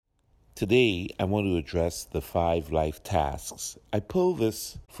Today, I want to address the 5 life tasks. I pull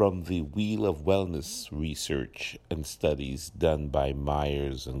this from the Wheel of Wellness research and studies done by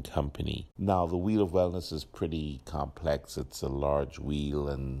Myers and Company. Now, the Wheel of Wellness is pretty complex. It's a large wheel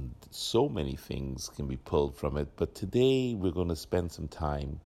and so many things can be pulled from it. But today, we're going to spend some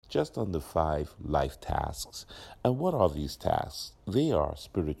time just on the 5 life tasks. And what are these tasks? They are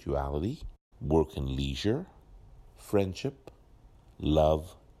spirituality, work and leisure, friendship,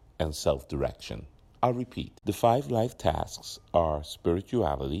 love, and self-direction. I'll repeat. The 5 life tasks are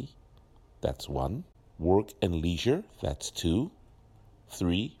spirituality, that's 1. Work and leisure, that's 2.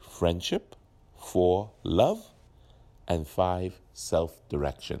 3, friendship. 4, love. And 5,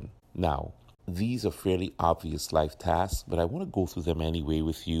 self-direction. Now, these are fairly obvious life tasks, but I want to go through them anyway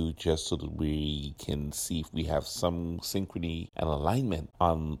with you just so that we can see if we have some synchrony and alignment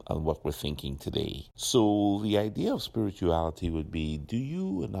on what we're thinking today. So the idea of spirituality would be,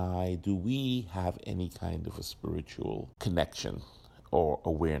 do we have any kind of a spiritual connection or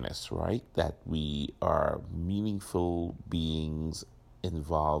awareness, right? That we are meaningful beings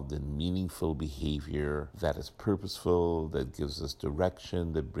involved in meaningful behavior that is purposeful, that gives us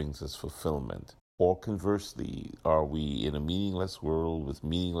direction, that brings us fulfillment. Or conversely, are we in a meaningless world with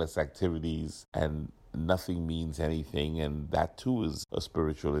meaningless activities and nothing means anything? And that too is a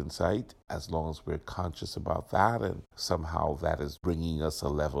spiritual insight, as long as we're conscious about that and somehow that is bringing us a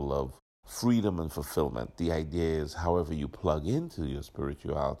level of freedom and fulfillment. The idea is, however you plug into your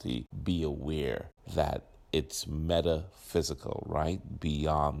spirituality, be aware that it's metaphysical, right?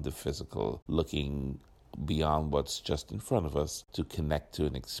 Beyond the physical, looking beyond what's just in front of us to connect to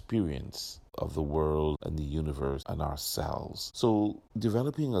an experience of the world and the universe and ourselves. So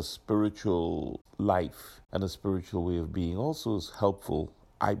developing a spiritual life and a spiritual way of being also is helpful,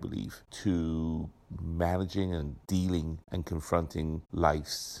 I believe, to managing and dealing and confronting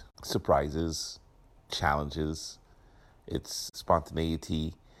life's surprises, challenges, its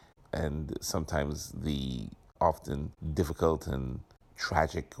spontaneity, and sometimes the often difficult and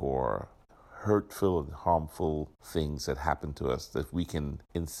tragic or hurtful and harmful things that happen to us, that we can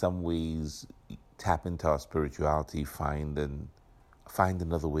in some ways tap into our spirituality, find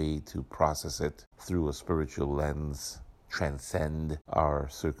another way to process it through a spiritual lens, transcend our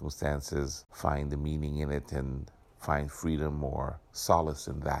circumstances, find the meaning in it and find freedom or solace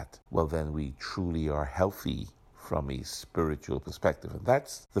in that. Well, then we truly are healthy from a spiritual perspective. And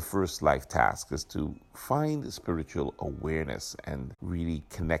that's the first life task, is to find spiritual awareness and really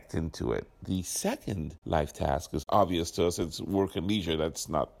connect into it. The second life task is obvious to us. It's work and leisure. That's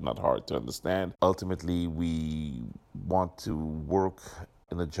not hard to understand. Ultimately, we want to work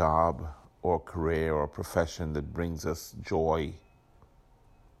in a job or career or profession that brings us joy,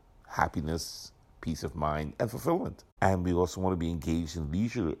 happiness, peace of mind, and fulfillment. And we also want to be engaged in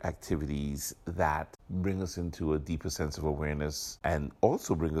leisure activities that bring us into a deeper sense of awareness and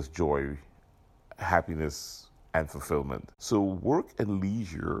also bring us joy, happiness, and fulfillment. So work and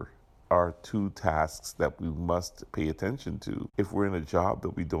leisure are 2 tasks that we must pay attention to. If we're in a job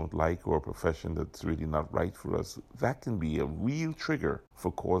that we don't like or a profession that's really not right for us, that can be a real trigger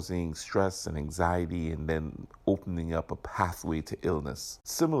for causing stress and anxiety and then opening up a pathway to illness.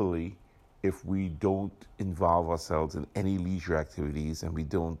 Similarly, if we don't involve ourselves in any leisure activities and we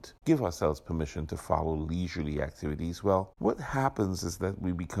don't give ourselves permission to follow leisurely activities, well, what happens is that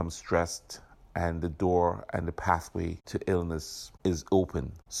we become stressed and the door and the pathway to illness is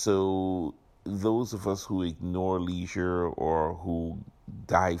open. So those of us who ignore leisure or who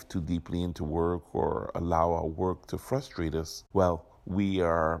dive too deeply into work or allow our work to frustrate us, well, we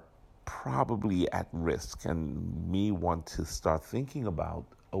are probably at risk and may want to start thinking about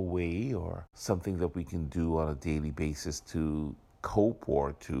a way or something that we can do on a daily basis to cope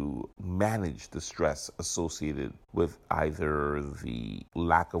or to manage the stress associated with either the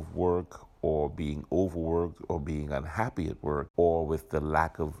lack of work or being overworked or being unhappy at work, or with the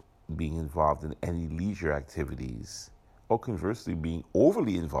lack of being involved in any leisure activities, or conversely being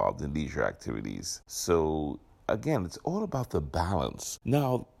overly involved in leisure activities. So again, it's all about the balance.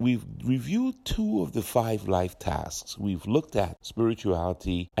 Now, we've reviewed 2 of the 5 life tasks. We've looked at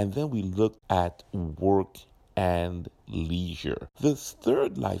spirituality, and then we looked at work and leisure. The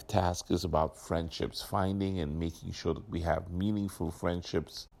third life task is about friendships, finding and making sure that we have meaningful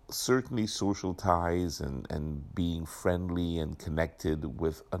friendships. Certainly social ties and being friendly and connected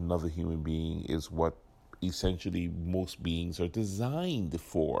with another human being is what essentially most beings are designed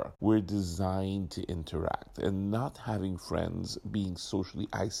for. We're designed to interact, and not having friends, being socially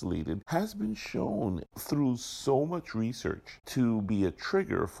isolated, has been shown through so much research to be a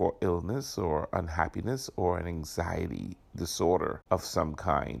trigger for illness or unhappiness or an anxiety disorder of some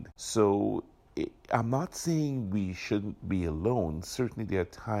kind. So I'm not saying we shouldn't be alone. Certainly there are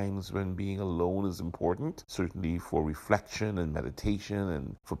times when being alone is important, certainly for reflection and meditation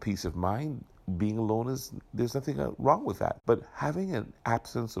and for peace of mind. Being alone there's nothing wrong with that. But having an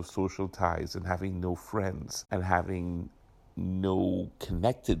absence of social ties and having no friends and having no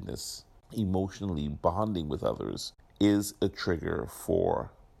connectedness, emotionally bonding with others, is a trigger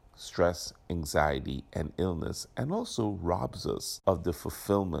for stress, anxiety, and illness, and also robs us of the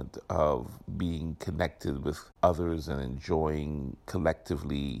fulfillment of being connected with others and enjoying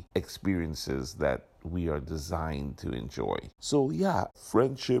collectively experiences that we are designed to enjoy. So yeah,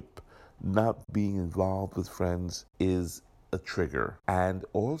 friendship, not being involved with friends is a trigger. And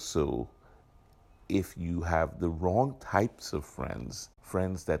also, if you have the wrong types of friends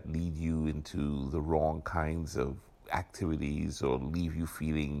that lead you into the wrong kinds of activities or leave you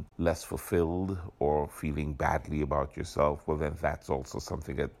feeling less fulfilled or feeling badly about yourself, well, then that's also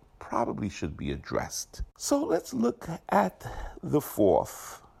something that probably should be addressed. So let's look at the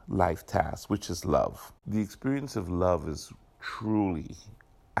fourth life task, which is love. The experience of love is truly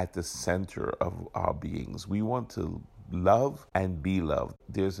at the center of our beings. We want to love and be loved.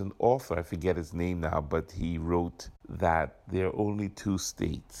 There's an author, I forget his name now, but he wrote that there are only two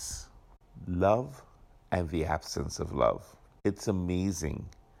states: love and the absence of love. It's amazing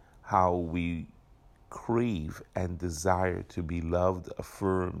how we crave and desire to be loved,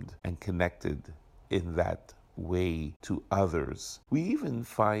 affirmed, and connected in that way to others. We even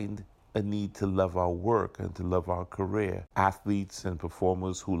find a need to love our work and to love our career. Athletes and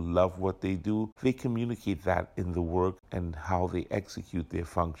performers who love what they do, they communicate that in the work and how they execute their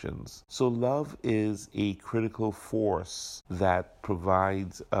functions. So love is a critical force that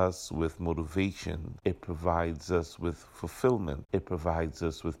provides us with motivation. It provides us with fulfillment. It provides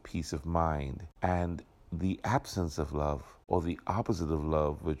us with peace of mind. And the absence of love, or the opposite of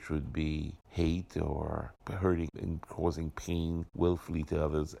love, which would be hate or hurting and causing pain willfully to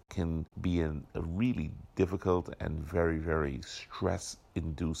others, can be a really difficult and very, very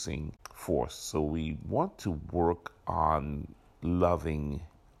stress-inducing force. So we want to work on loving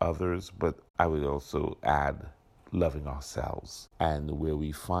others, but I would also add loving ourselves. And where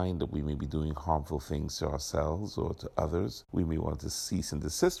we find that we may be doing harmful things to ourselves or to others, we may want to cease and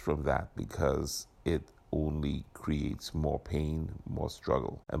desist from that, because it only creates more pain, more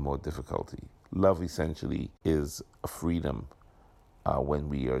struggle, and more difficulty. Love essentially is a freedom when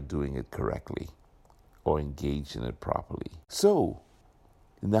we are doing it correctly or engaged in it properly. So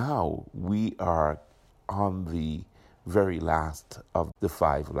now we are on the very last of the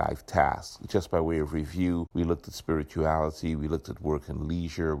 5 life tasks. Just by way of review, we looked at spirituality, we looked at work and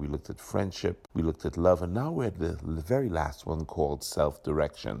leisure, we looked at friendship, we looked at love, and now we're at the very last one, called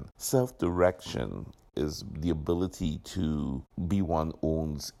self-direction. Self-direction is the ability to be one's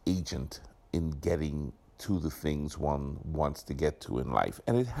own agent in getting to the things one wants to get to in life.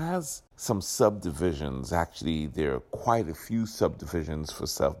 And it has some subdivisions. Actually, there are quite a few subdivisions for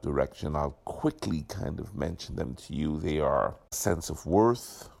self-direction. I'll quickly kind of mention them to you. They are sense of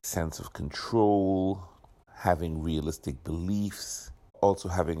worth, sense of control, having realistic beliefs, also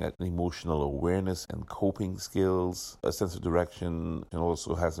having an emotional awareness and coping skills. A sense of direction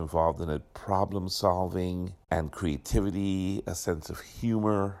also has involved in it problem solving and creativity, a sense of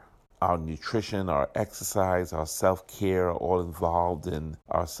humor. Our nutrition, our exercise, our self-care are all involved in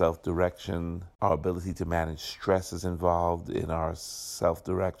our self-direction. Our ability to manage stress is involved in our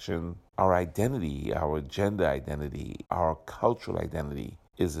self-direction. Our identity, our gender identity, our cultural identity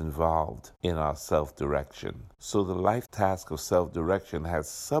is involved in our self-direction. So the life task of self-direction has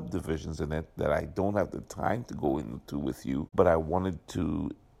subdivisions in it that I don't have the time to go into with you, but I wanted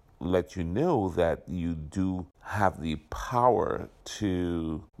to let you know that you do have the power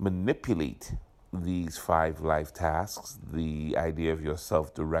to manipulate these 5 life tasks. The idea of your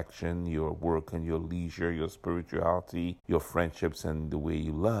self-direction, your work and your leisure, your spirituality, your friendships, and the way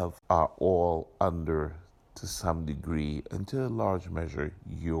you love are all under, to some degree and to a large measure,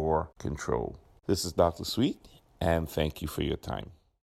 your control. This is Dr. Sweet, and thank you for your time.